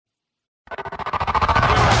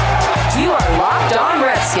You are Locked On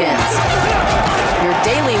Redskins, your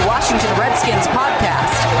daily Washington Redskins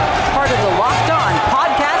podcast, part of the Locked On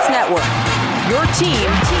Podcast Network, your team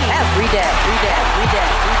every day.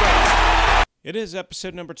 It is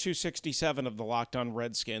episode number 267 of the Locked On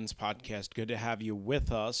Redskins podcast. Good to have you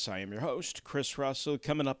with us. I am your host, Chris Russell.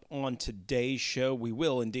 Coming up on today's show, we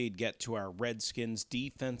will indeed get to our Redskins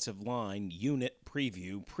defensive line unit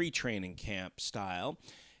preview, pre-training camp style.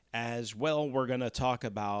 As well, we're going to talk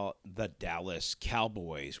about the Dallas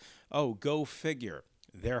Cowboys. Oh, go figure.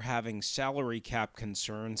 They're having salary cap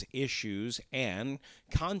concerns, issues, and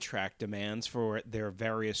contract demands for their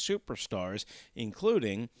various superstars,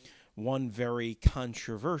 including one very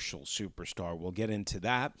controversial superstar. We'll get into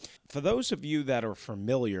that. For those of you that are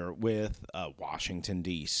familiar with Washington,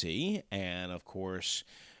 D.C., and of course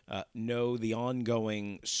know the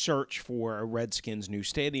ongoing search for a Redskins new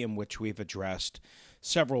stadium, which we've addressed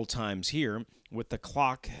several times here, with the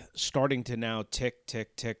clock starting to now tick,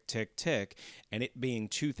 tick, tick, tick, tick, and it being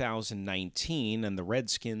 2019, and the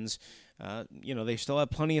Redskins, they still have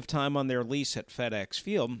plenty of time on their lease at FedEx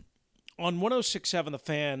Field. On 106.7 The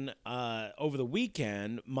Fan over the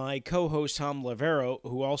weekend, my co-host Tom Lavero,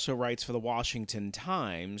 who also writes for the Washington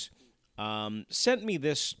Times, sent me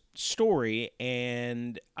this story,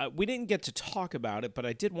 and we didn't get to talk about it, but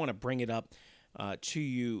I did want to bring it up to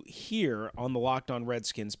you here on the Locked On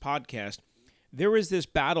Redskins podcast. There is this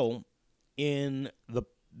battle in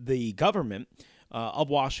the government of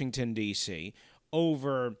Washington, D.C.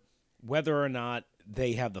 over whether or not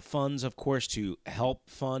they have the funds, of course, to help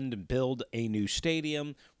fund and build a new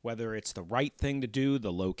stadium, whether it's the right thing to do,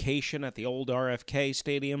 the location at the old RFK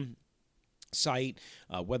Stadium site,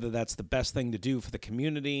 whether that's the best thing to do for the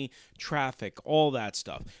community, traffic, all that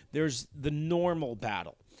stuff. There's the normal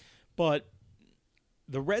battle. But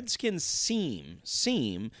the Redskins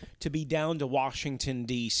seem to be down to Washington,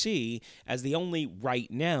 D.C. as the only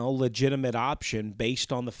right now legitimate option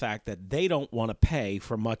based on the fact that they don't want to pay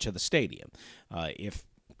for much of the stadium. If,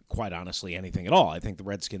 quite honestly, anything at all, I think the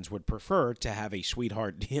Redskins would prefer to have a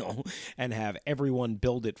sweetheart deal and have everyone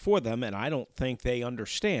build it for them, and I don't think they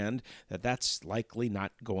understand that that's likely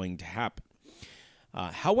not going to happen.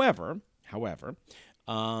 However,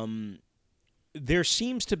 there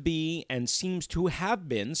seems to be and seems to have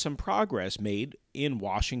been some progress made in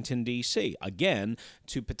Washington, D.C., again,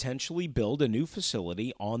 to potentially build a new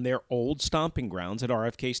facility on their old stomping grounds at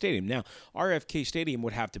RFK Stadium. Now, RFK Stadium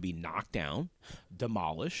would have to be knocked down,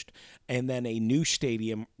 demolished, and then a new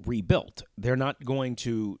stadium rebuilt. They're not going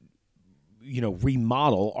to,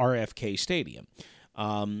 remodel RFK Stadium.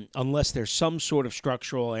 Unless there's some sort of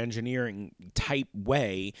structural engineering type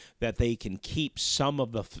way that they can keep some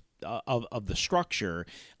of the structure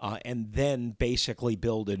and then basically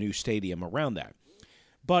build a new stadium around that.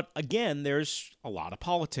 But again, there's a lot of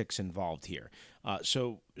politics involved here.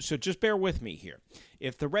 So just bear with me here.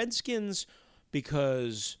 If the Redskins,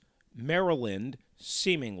 because Maryland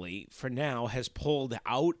seemingly for now has pulled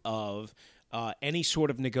out of any sort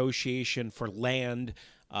of negotiation for land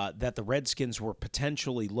that the Redskins were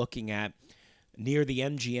potentially looking at near the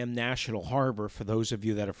MGM National Harbor, for those of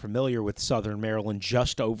you that are familiar with Southern Maryland,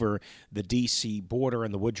 just over the D.C. border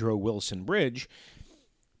and the Woodrow Wilson Bridge,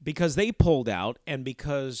 because they pulled out and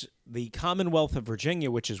because the Commonwealth of Virginia,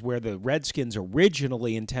 which is where the Redskins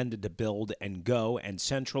originally intended to build and go and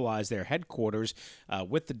centralize their headquarters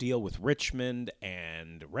with the deal with Richmond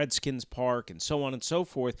and Redskins Park and so on and so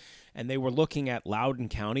forth, and they were looking at Loudoun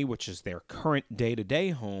County, which is their current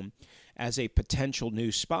day-to-day home, as a potential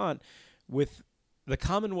new spot, with the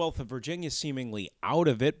Commonwealth of Virginia seemingly out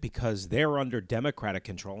of it because they're under Democratic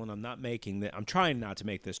control, and I'm trying not to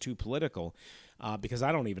make this too political because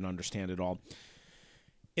I don't even understand it all.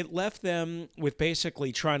 It left them with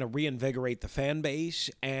basically trying to reinvigorate the fan base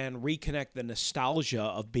and reconnect the nostalgia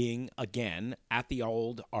of being, again, at the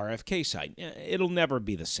old RFK site. It'll never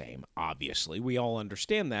be the same, obviously. We all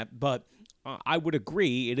understand that, but I would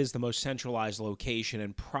agree it is the most centralized location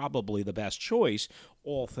and probably the best choice,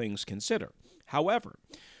 all things considered. However,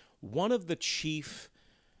 one of the chief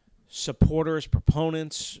supporters,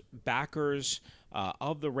 proponents, backers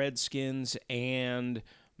of the Redskins and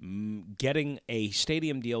getting a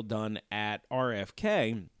stadium deal done at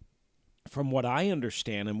RFK, from what I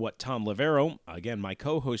understand and what Tom Lavero, again, my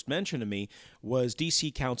co-host, mentioned to me, was D.C.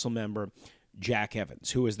 Council member Jack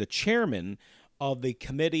Evans, who is the chairman of the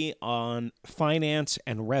Committee on Finance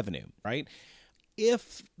and Revenue, right?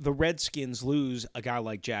 If the Redskins lose a guy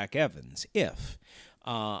like Jack Evans,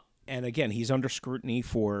 and again, he's under scrutiny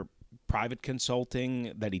for private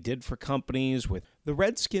consulting that he did for companies, the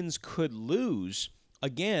Redskins could lose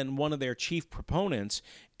again, one of their chief proponents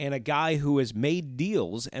and a guy who has made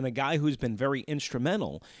deals and a guy who's been very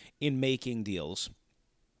instrumental in making deals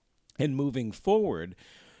and moving forward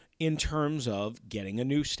in terms of getting a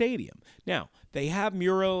new stadium. Now, they have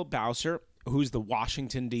Muriel Bowser, who's the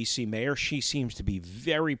Washington, D.C. mayor. She seems to be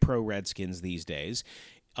very pro-Redskins these days.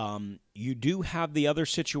 You do have the other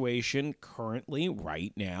situation currently,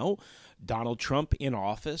 right now, Donald Trump in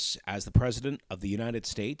office as the president of the United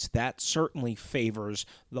States. That certainly favors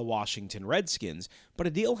the Washington Redskins, but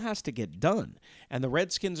a deal has to get done. And the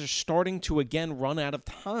Redskins are starting to again run out of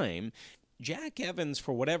time. Jack Evans,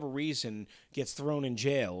 for whatever reason, gets thrown in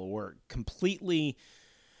jail or completely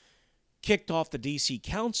kicked off the D.C.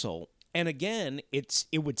 Council. And again, it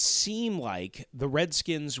would seem like the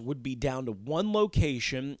Redskins would be down to one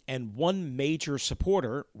location and one major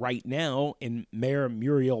supporter right now in Mayor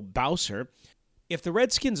Muriel Bowser. If the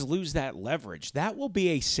Redskins lose that leverage, that will be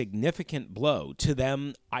a significant blow to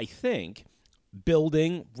them, I think,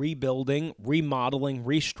 building, rebuilding, remodeling,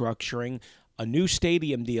 restructuring a new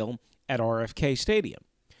stadium deal at RFK Stadium.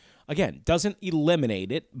 Again, doesn't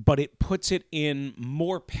eliminate it, but it puts it in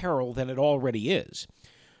more peril than it already is.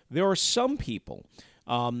 There are some people,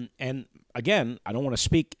 and again, I don't want to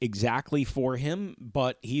speak exactly for him,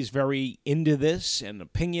 but he's very into this and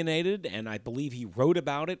opinionated, and I believe he wrote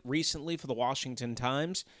about it recently for the Washington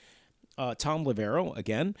Times. Tom Livero,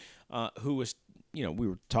 again, who was, we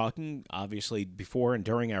were talking, obviously, before and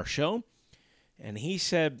during our show, and he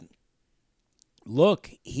said, look,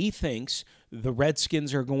 he thinks the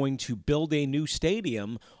Redskins are going to build a new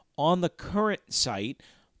stadium on the current site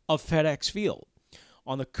of FedEx Field,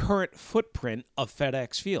 on the current footprint of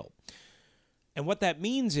FedEx Field. And what that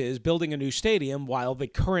means is building a new stadium while the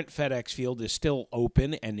current FedEx Field is still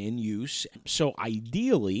open and in use. So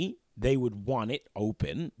ideally, they would want it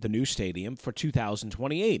open, the new stadium, for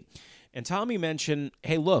 2028. And Tommy mentioned,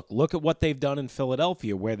 hey, look at what they've done in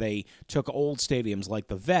Philadelphia, where they took old stadiums like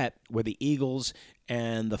the Vet, where the Eagles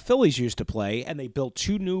and the Phillies used to play, and they built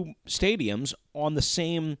two new stadiums on the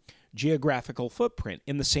same geographical footprint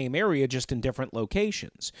in the same area, just in different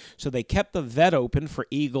locations. So they kept the Vet open for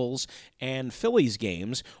Eagles and Phillies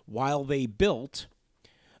games while they built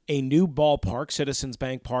a new ballpark, Citizens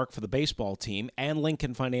Bank Park for the baseball team, and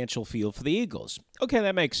Lincoln Financial Field for the Eagles. Okay,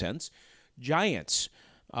 that makes sense. Giants,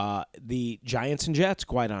 the Giants and Jets,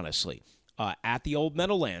 quite honestly, at the old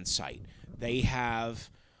Meadowlands site, they have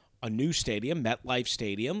a new stadium, MetLife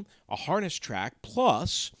Stadium, a harness track,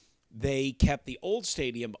 plus they kept the old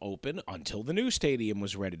stadium open until the new stadium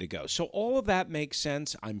was ready to go. So all of that makes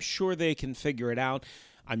sense. I'm sure they can figure it out.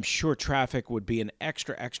 I'm sure traffic would be an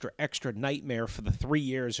extra nightmare for the 3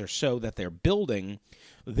 years or so that they're building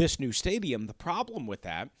this new stadium. The problem with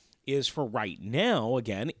that is for right now,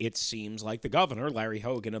 again, it seems like the governor, Larry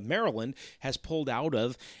Hogan of Maryland, has pulled out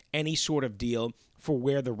of any sort of deal for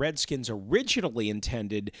where the Redskins originally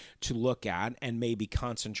intended to look at and maybe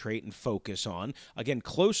concentrate and focus on, again,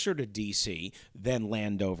 closer to D.C. than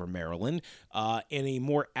Landover, Maryland, in a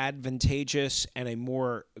more advantageous and a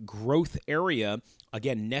more growth area,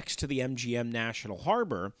 again, next to the MGM National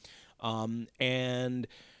Harbor. And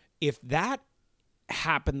if that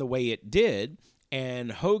happened the way it did,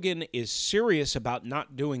 and Hogan is serious about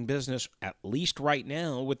not doing business, at least right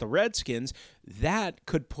now, with the Redskins, that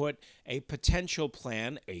could put a potential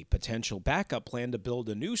plan, a potential backup plan to build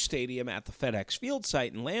a new stadium at the FedEx Field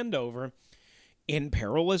site in Landover in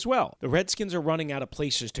peril as well. The Redskins are running out of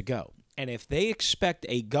places to go. And if they expect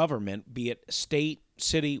a government, be it state,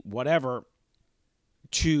 city, whatever,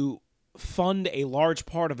 to fund a large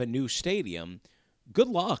part of a new stadium, good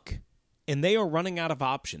luck. And they are running out of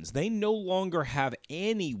options. They no longer have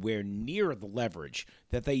anywhere near the leverage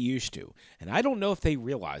that they used to. And I don't know if they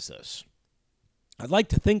realize this. I'd like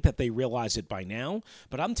to think that they realize it by now,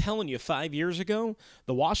 but I'm telling you, 5 years ago,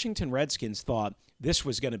 the Washington Redskins thought this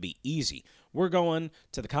was going to be easy. We're going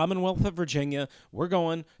to the Commonwealth of Virginia. We're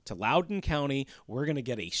going to Loudoun County. We're going to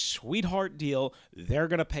get a sweetheart deal. They're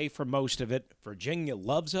going to pay for most of it. Virginia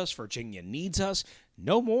loves us. Virginia needs us.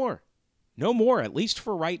 No more. No more, at least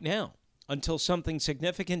for right now, until something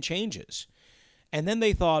significant changes. And then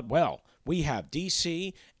they thought, well, we have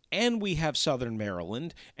D.C. and we have Southern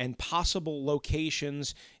Maryland and possible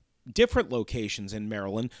locations, different locations in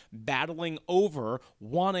Maryland, battling over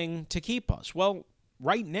wanting to keep us. Well,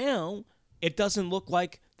 right now, it doesn't look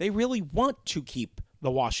like they really want to keep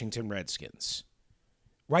the Washington Redskins.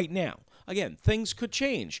 Right now. Again, things could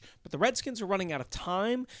change, but the Redskins are running out of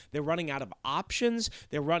time. They're running out of options.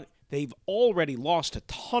 They've already lost a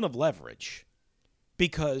ton of leverage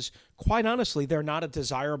because, quite honestly, they're not a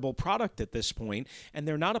desirable product at this point, and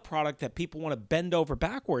they're not a product that people want to bend over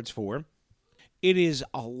backwards for it is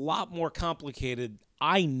a lot more complicated.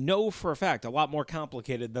 I know for a fact, a lot more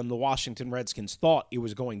complicated than the Washington Redskins thought it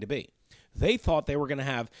was going to be. They thought they were going to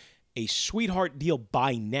have a sweetheart deal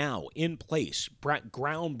by now in place,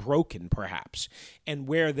 ground broken perhaps, and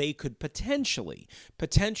where they could potentially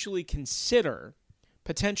consider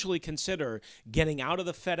getting out of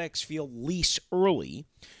the FedEx Field lease early,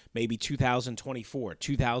 maybe 2024,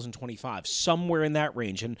 2025, somewhere in that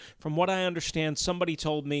range. And from what I understand, somebody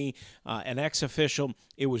told me, an ex-official,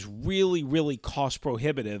 it was really, really cost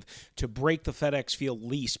prohibitive to break the FedEx Field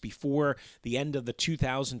lease before the end of the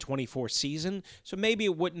 2024 season. So maybe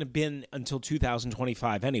it wouldn't have been until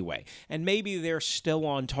 2025 anyway. And maybe they're still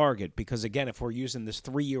on target because, again, if we're using this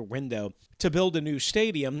 3-year window to build a new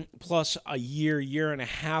stadium, plus a year and a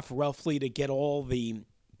half roughly to get all the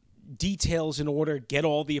details in order, get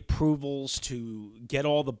all the approvals, to get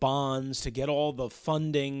all the bonds, to get all the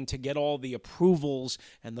funding, to get all the approvals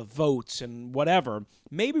and the votes and whatever,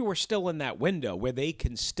 maybe we're still in that window where they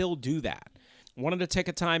can still do that. Wanted to take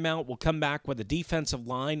a timeout. We'll come back with a defensive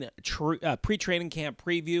line pre-training camp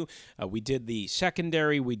preview. We did the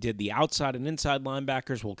secondary. We did the outside and inside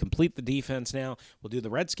linebackers. We'll complete the defense now. We'll do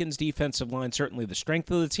the Redskins defensive line, certainly the strength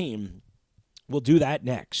of the team. We'll do that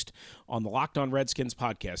next on the Locked On Redskins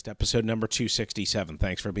podcast, episode number 267.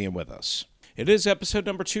 Thanks for being with us. It is episode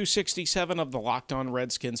number 267 of the Locked On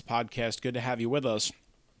Redskins podcast. Good to have you with us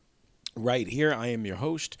right here. I am your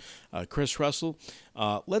host, Chris Russell.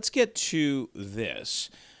 Let's get to this.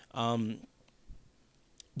 The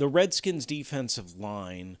Redskins defensive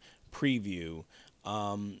line preview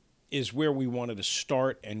is where we wanted to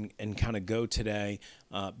start and kind of go today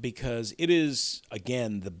because it is,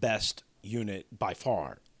 again, the best unit by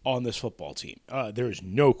far on this football team. There is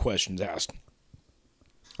no questions asked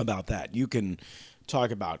about that. You can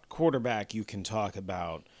talk about quarterback. You can talk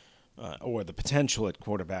about, or the potential at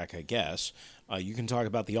quarterback, I guess. You can talk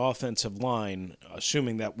about the offensive line,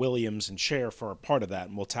 assuming that Williams and Sheriff are a part of that,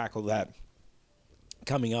 and we'll tackle that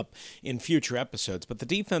coming up in future episodes. But the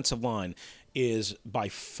defensive line is by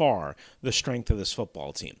far the strength of this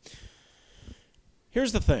football team.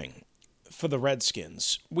 Here's the thing. For the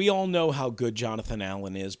Redskins, we all know how good Jonathan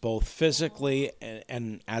Allen is, both physically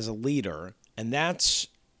and as a leader, and that's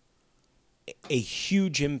a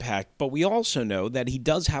huge impact. But we also know that he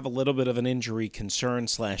does have a little bit of an injury concern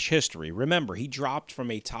 / history. Remember, he dropped from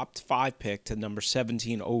a top 5 pick to number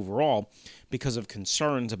 17 overall because of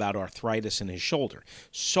concerns about arthritis in his shoulder.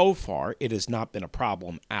 So far, it has not been a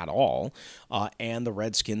problem at all, and the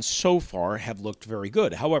Redskins so far have looked very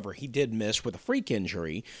good. However, he did miss with a freak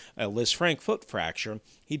injury, a Liz Frank foot fracture.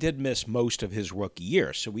 He did miss most of his rookie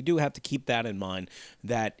year, so we do have to keep that in mind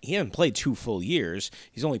that he hasn't played 2 full years.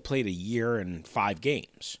 He's only played a year and 5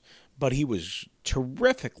 games, but he was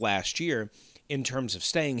terrific last year in terms of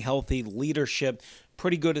staying healthy, leadership,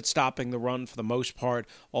 pretty good at stopping the run for the most part,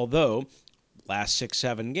 although last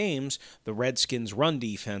 6-7 games, the Redskins' run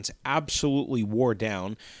defense absolutely wore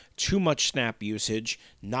down. Too much snap usage,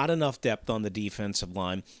 not enough depth on the defensive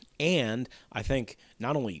line, and I think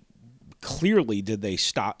not only clearly did they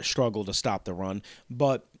struggle to stop the run,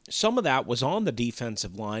 but some of that was on the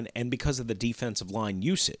defensive line and because of the defensive line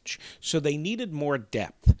usage. So they needed more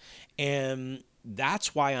depth, and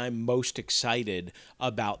that's why I'm most excited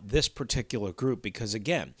about this particular group because,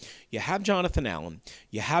 again, you have Jonathan Allen,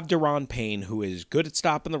 you have Daron Payne, who is good at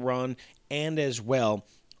stopping the run, and as well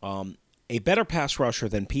a better pass rusher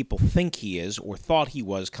than people think he is or thought he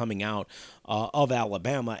was coming out of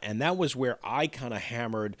Alabama, and that was where I kind of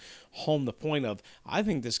hammered home the point of I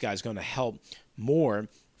think this guy's going to help more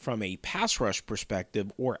from a pass rush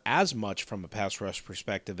perspective or as much from a pass rush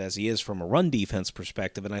perspective as he is from a run defense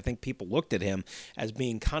perspective. And I think people looked at him as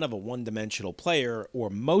being kind of a one-dimensional player or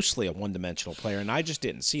mostly a one-dimensional player, and I just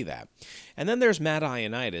didn't see that. And then there's Matt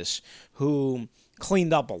Ioannidis, who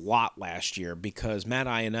cleaned up a lot last year because Matt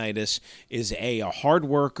Ioannidis is a hard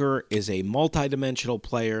worker, is a multidimensional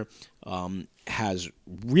player, has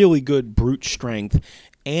really good brute strength,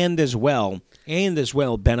 and as well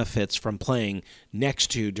benefits from playing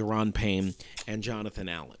next to Daron Payne and Jonathan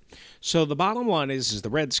Allen. So the bottom line is the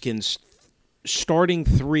Redskins starting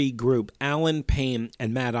 3 group, Allen, Payne,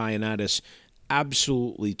 and Matt Ioannidis,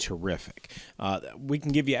 absolutely terrific. We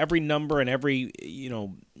can give you every number and every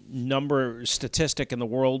number statistic in the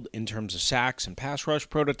world in terms of sacks and pass rush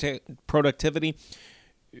productivity.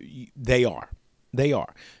 They are.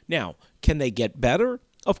 Now, can they get better?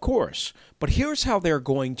 Of course. But here's how they're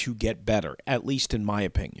going to get better, at least in my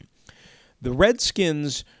opinion. The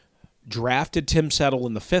Redskins drafted Tim Settle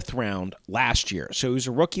in the 5th round last year. So he was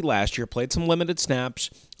a rookie last year, played some limited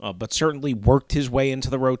snaps, but certainly worked his way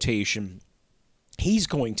into the rotation. He's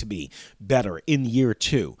going to be better in year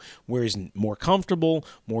 2, where he's more comfortable,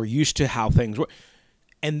 more used to how things work.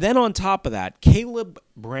 And then on top of that, Caleb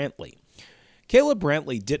Brantley. Caleb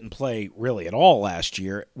Brantley didn't play really at all last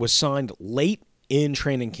year, was signed late in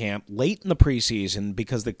training camp, late in the preseason,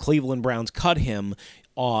 because the Cleveland Browns cut him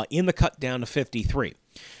in the cut down to 53.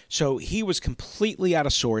 So he was completely out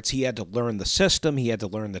of sorts. He had to learn the system. He had to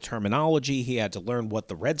learn the terminology. He had to learn what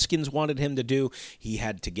the Redskins wanted him to do. He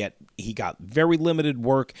got very limited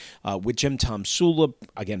work with Jim Tomsula,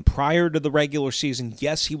 again, prior to the regular season.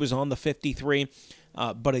 Yes, he was on the 53.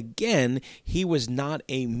 But again, he was not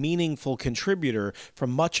a meaningful contributor for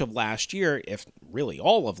much of last year, if really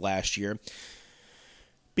all of last year.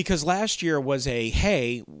 Because last year was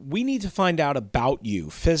hey, we need to find out about you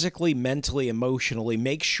physically, mentally, emotionally.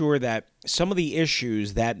 Make sure that some of the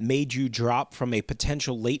issues that made you drop from a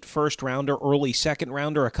potential late first rounder, early second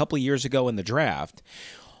rounder a couple of years ago in the draft,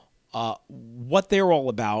 what they're all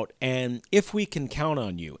about, and if we can count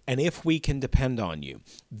on you, and if we can depend on you.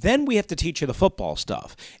 Then we have to teach you the football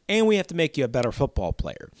stuff, and we have to make you a better football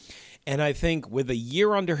player. And I think with a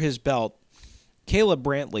year under his belt, Caleb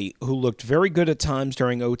Brantley, who looked very good at times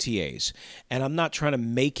during OTAs, and I'm not trying to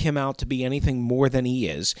make him out to be anything more than he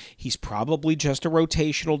is. He's probably just a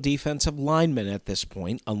rotational defensive lineman at this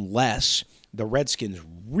point, unless the Redskins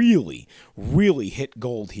really, really hit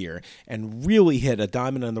gold here and really hit a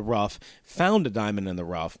diamond in the rough, found a diamond in the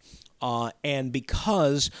rough, and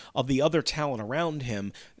because of the other talent around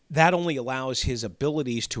him, that only allows his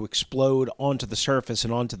abilities to explode onto the surface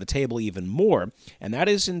and onto the table even more, and that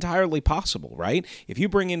is entirely possible, right? If you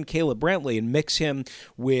bring in Caleb Brantley and mix him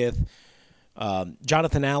with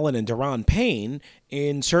Jonathan Allen and Daron Payne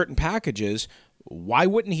in certain packages, why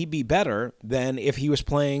wouldn't he be better than if he was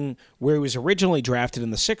playing where he was originally drafted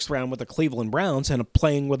in the 6th round with the Cleveland Browns and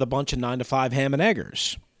playing with a bunch of 9-to-5 ham and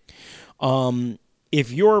eggers? If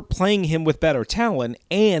you're playing him with better talent,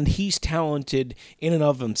 and he's talented in and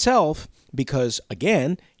of himself, because,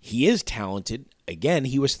 again, he is talented. Again,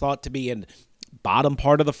 he was thought to be in bottom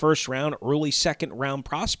part of the first round, early second round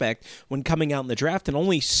prospect when coming out in the draft, and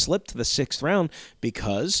only slipped to the 6th round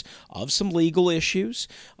because of some legal issues,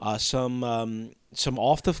 some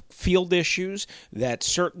off the field issues that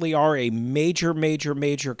certainly are a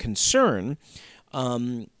major concern.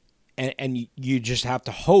 And you just have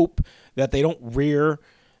to hope that they don't rear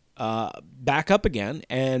back up again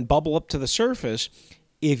and bubble up to the surface.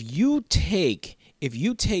 If you take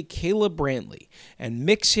Caleb Brantley and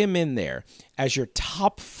mix him in there as your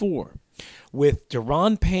top 4 with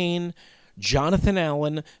Daron Payne, Jonathan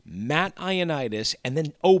Allen, Matt Ioannidis, and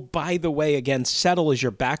then, oh, by the way, again, Settle as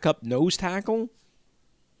your backup nose tackle,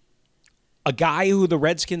 a guy who the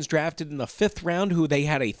Redskins drafted in the 5th round who they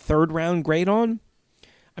had a 3rd round grade on,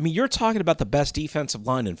 I mean, you're talking about the best defensive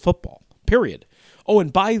line in football, period. Oh,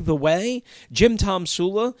 and by the way, Jim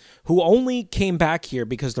Tomsula, who only came back here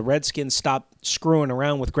because the Redskins stopped screwing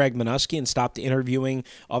around with Greg Minuski and stopped interviewing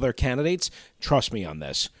other candidates, trust me on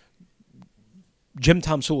this. Jim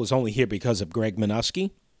Tomsula is only here because of Greg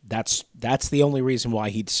Minuski. That's the only reason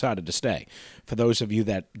why he decided to stay, for those of you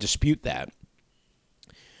that dispute that.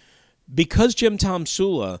 Because Jim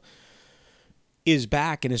Tomsula is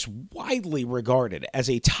back and is widely regarded as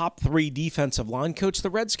a top 3 defensive line coach, the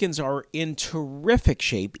Redskins are in terrific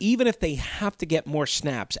shape, even if they have to get more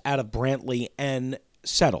snaps out of Brantley and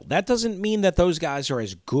Settle. That doesn't mean that those guys are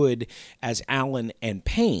as good as Allen and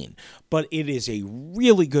Payne, but it is a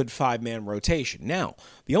really good 5-man rotation. Now,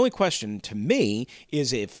 the only question to me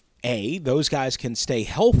is if those guys can stay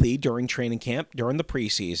healthy during training camp, during the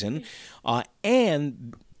preseason,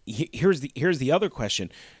 and here's the other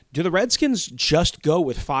question. Do the Redskins just go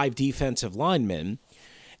with 5 defensive linemen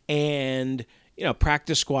and,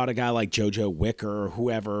 practice squad a guy like JoJo Wicker or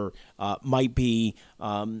whoever might be,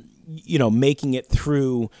 making it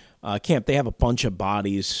through camp? They have a bunch of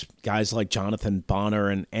bodies, guys like Jonathan Bonner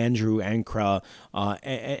and Andrew Ankra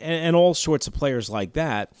and all sorts of players like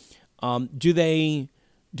that. Do they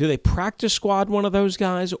practice squad one of those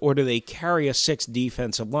guys, or do they carry a 6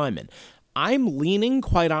 defensive lineman? I'm leaning,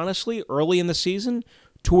 quite honestly, early in the season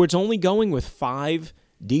towards only going with 5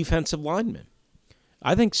 defensive linemen.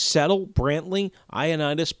 I think Settle, Brantley,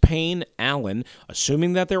 Ioannidis, Payne, Allen,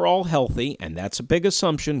 assuming that they're all healthy, and that's a big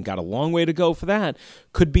assumption, got a long way to go for that,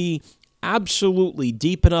 could be absolutely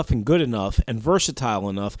deep enough and good enough and versatile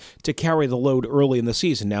enough to carry the load early in the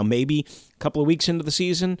season. Now, maybe a couple of weeks into the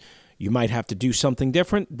season, You might have to do something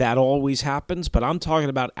different. That always happens, but I'm talking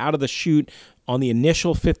about out of the chute on the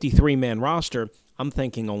initial 53-man roster, I'm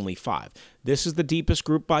thinking only 5. This is the deepest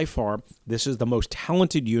group by far. This is the most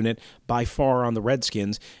talented unit by far on the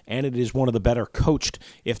Redskins, and it is one of the better coached,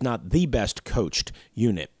 if not the best coached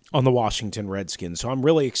unit on the Washington Redskins. So I'm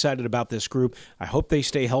really excited about this group. I hope they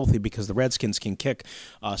stay healthy because the Redskins can kick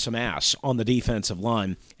some ass on the defensive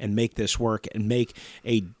line and make this work and make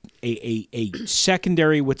a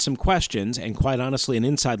secondary with some questions, and quite honestly an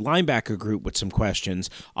inside linebacker group with some questions,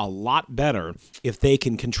 a lot better if they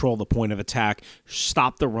can control the point of attack,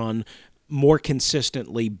 stop the run more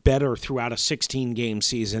consistently, better throughout a 16-game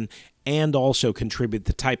season, and also contribute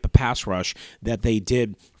the type of pass rush that they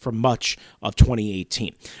did for much of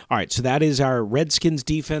 2018. All right, so that is our Redskins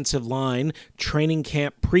defensive line training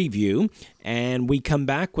camp preview, and we come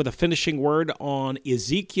back with a finishing word on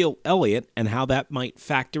Ezekiel Elliott and how that might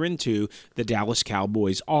factor into the Dallas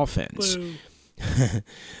Cowboys offense.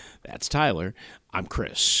 That's Tyler. I'm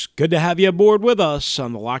Chris. Good to have you aboard with us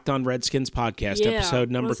on the Locked On Redskins podcast,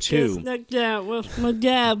 episode number 2. With my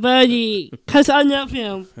dad, buddy, because I love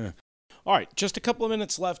him. All right, just a couple of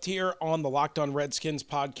minutes left here on the Locked On Redskins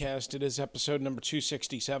podcast. It is episode number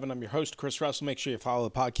 267. I'm your host, Chris Russell. Make sure you follow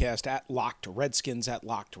the podcast at Locked Redskins,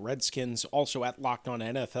 also at Locked On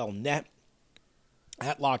NFL Net,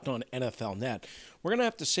 at Locked On NFL Net. We're going to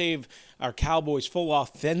have to save our Cowboys full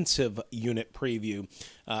offensive unit preview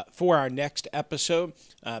for our next episode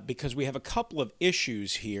because we have a couple of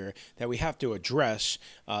issues here that we have to address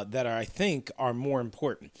that I think are more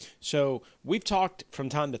important. So we've talked from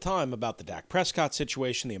time to time about the Dak Prescott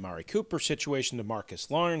situation, the Amari Cooper situation,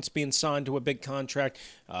 DeMarcus Lawrence being signed to a big contract.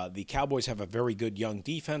 The Cowboys have a very good young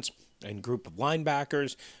defense and group of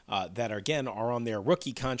linebackers that, again, are on their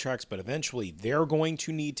rookie contracts, but eventually they're going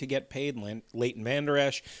to need to get paid. Leighton Vander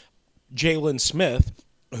Esch, Jalen Smith,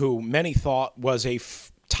 who many thought was a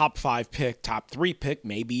top 5 pick, top 3 pick,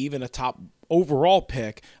 maybe even a top overall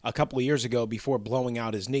pick a couple of years ago before blowing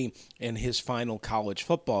out his knee in his final college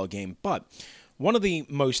football game. But one of the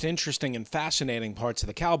most interesting and fascinating parts of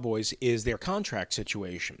the Cowboys is their contract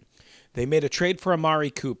situation. They made a trade for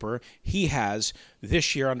Amari Cooper. He has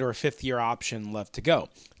this year under a 5th-year option left to go.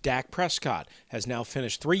 Dak Prescott has now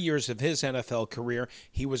finished 3 years of his NFL career.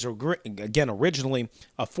 He was, again, originally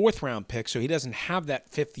a 4th-round pick, so he doesn't have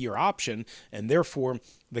that 5th-year option, and therefore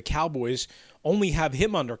the Cowboys only have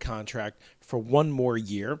him under contract for 1 more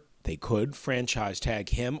year. They could franchise tag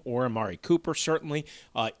him or Amari Cooper, certainly,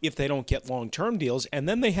 if they don't get long-term deals. And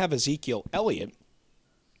then they have Ezekiel Elliott,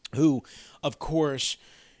 who, of course,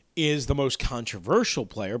 is the most controversial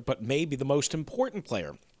player, but maybe the most important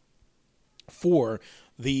player for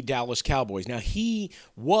the Dallas Cowboys. Now, he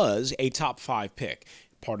was a top 5 pick,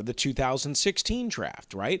 part of the 2016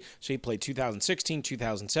 draft, right? So he played 2016,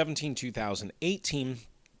 2017, 2018,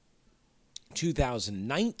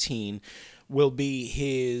 2019 will be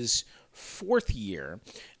his 4th year,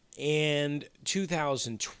 and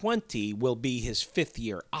 2020 will be his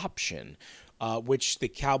 5th-year option, which the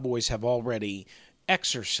Cowboys have already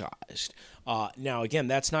exercised. Now, again,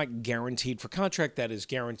 that's not guaranteed for contract. That is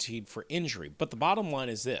guaranteed for injury. But the bottom line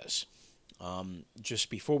is this. Just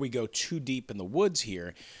before we go too deep in the woods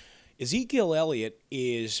here, Ezekiel Elliott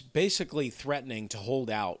is basically threatening to hold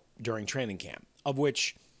out during training camp, of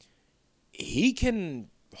which he can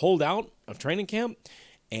hold out of training camp,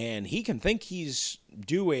 and he can think he's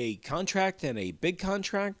due a contract and a big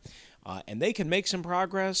contract, and they can make some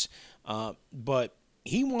progress, but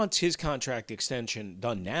he wants his contract extension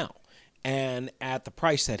done now and at the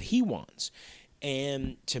price that he wants.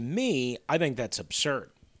 And to me, I think that's absurd.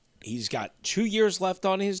 He's got 2 years left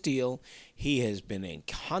on his deal. He has been in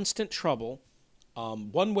constant trouble,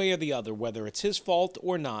 one way or the other, whether it's his fault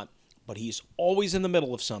or not, but he's always in the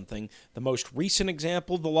middle of something. The most recent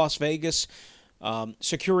example, the Las Vegas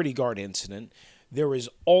security guard incident, there is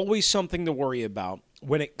always something to worry about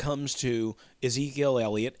when it comes to Ezekiel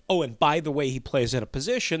Elliott. Oh, and by the way, he plays at a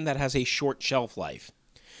position that has a short shelf life.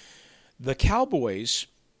 The Cowboys,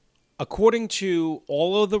 according to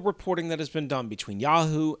all of the reporting that has been done between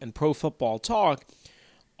Yahoo and Pro Football Talk,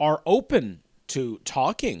 are open to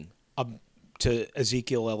talking to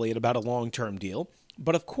Ezekiel Elliott about a long-term deal.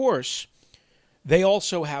 But of course, they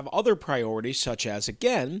also have other priorities, such as,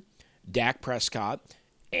 again, Dak Prescott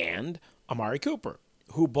and Amari Cooper,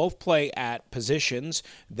 who both play at positions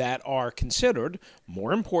that are considered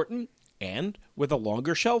more important and with a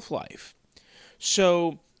longer shelf life.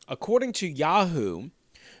 So, according to Yahoo,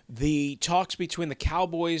 the talks between the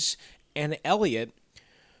Cowboys and Elliott,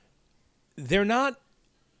 they're not,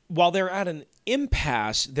 while they're at an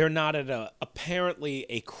impasse. They're not at apparently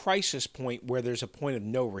a crisis point where there's a point of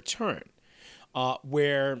no return,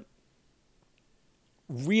 where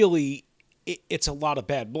really it's a lot of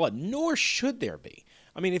bad blood, nor should there be.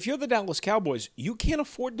 I mean, if you're the Dallas Cowboys, you can't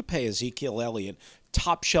afford to pay Ezekiel Elliott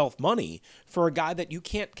top shelf money for a guy that you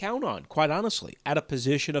can't count on, quite honestly, at a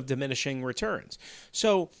position of diminishing returns.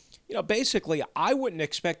 So, basically, I wouldn't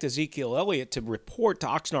expect Ezekiel Elliott to report to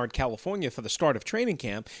Oxnard, California for the start of training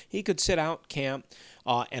camp. He could sit out camp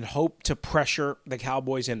and hope to pressure the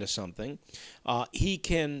Cowboys into something. He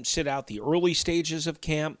can sit out the early stages of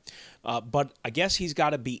camp, but I guess he's got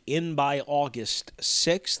to be in by August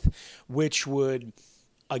 6th, which would,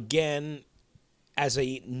 again, as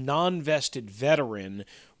a non-vested veteran,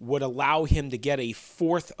 would allow him to get a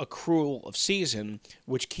fourth accrual of season,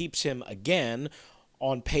 which keeps him, again,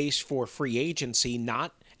 on pace for free agency,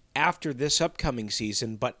 not after this upcoming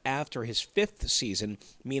season, but after his fifth season,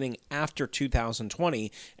 meaning after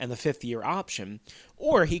 2020 and the fifth-year option.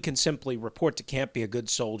 Or he can simply report to camp, be a good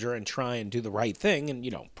soldier, and try and do the right thing and,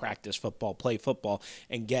 practice football, play football,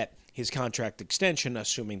 and get his contract extension,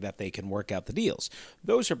 assuming that they can work out the deals.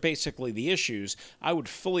 Those are basically the issues. I would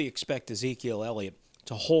fully expect Ezekiel Elliott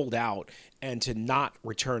to hold out and to not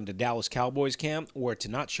return to Dallas Cowboys camp, or to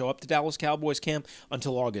not show up to Dallas Cowboys camp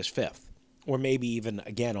until August 5th, or maybe even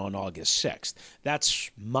again on August 6th. That's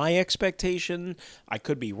my expectation. I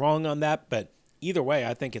could be wrong on that, but either way,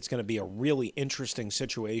 I think it's going to be a really interesting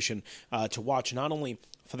situation to watch, not only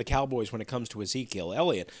for the Cowboys when it comes to Ezekiel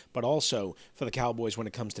Elliott, but also for the Cowboys when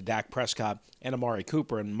it comes to Dak Prescott and Amari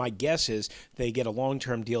Cooper. And my guess is they get a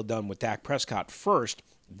long-term deal done with Dak Prescott first,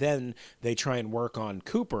 then they try and work on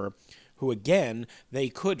Cooper, who, again, they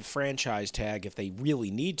could franchise tag if they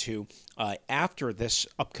really need to after this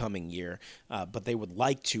upcoming year. But they would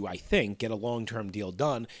like to, I think, get a long-term deal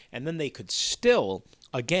done. And then they could still,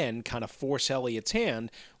 again, kind of force Elliott's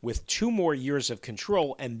hand with 2 more years of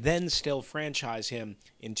control and then still franchise him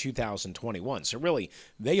in 2021. So really,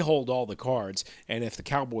 they hold all the cards. And if the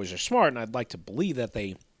Cowboys are smart, and I'd like to believe that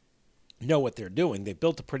they know what they're doing. They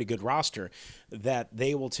built a pretty good roster that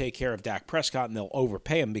they will take care of Dak Prescott, and they'll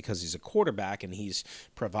overpay him because he's a quarterback and he's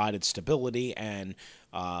provided stability and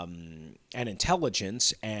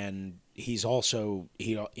intelligence, and he's also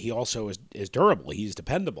he also is durable. He's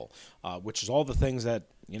dependable, which is all the things that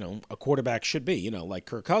a quarterback should be. Like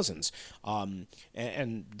Kirk Cousins,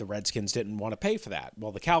 and the Redskins didn't want to pay for that.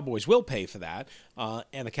 Well, the Cowboys will pay for that,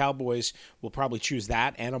 and the Cowboys will probably choose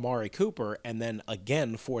that and Amari Cooper, and then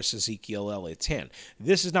again force Ezekiel Elliott's hand.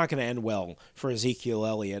 This is not going to end well for Ezekiel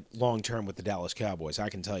Elliott long term with the Dallas Cowboys. I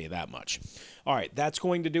can tell you that much. All right, that's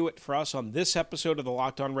going to do it for us on this episode of the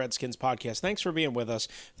Locked On Redskins podcast. Thanks for being with us.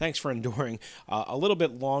 Thanks for enduring a little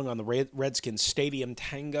bit long on the Redskins Stadium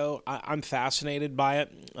Tango. I'm fascinated by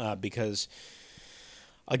it because,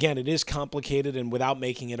 again, it is complicated, and without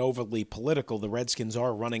making it overly political, the Redskins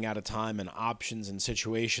are running out of time and options and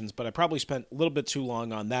situations, but I probably spent a little bit too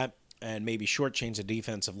long on that and maybe shortchange the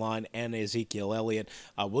defensive line and Ezekiel Elliott.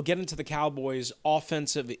 We'll get into the Cowboys'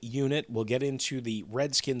 offensive unit. We'll get into the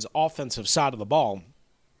Redskins' offensive side of the ball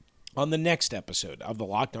on the next episode of the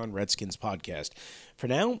Locked On Redskins podcast. For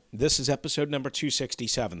now, this is episode number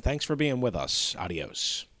 267. Thanks for being with us.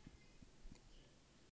 Adios.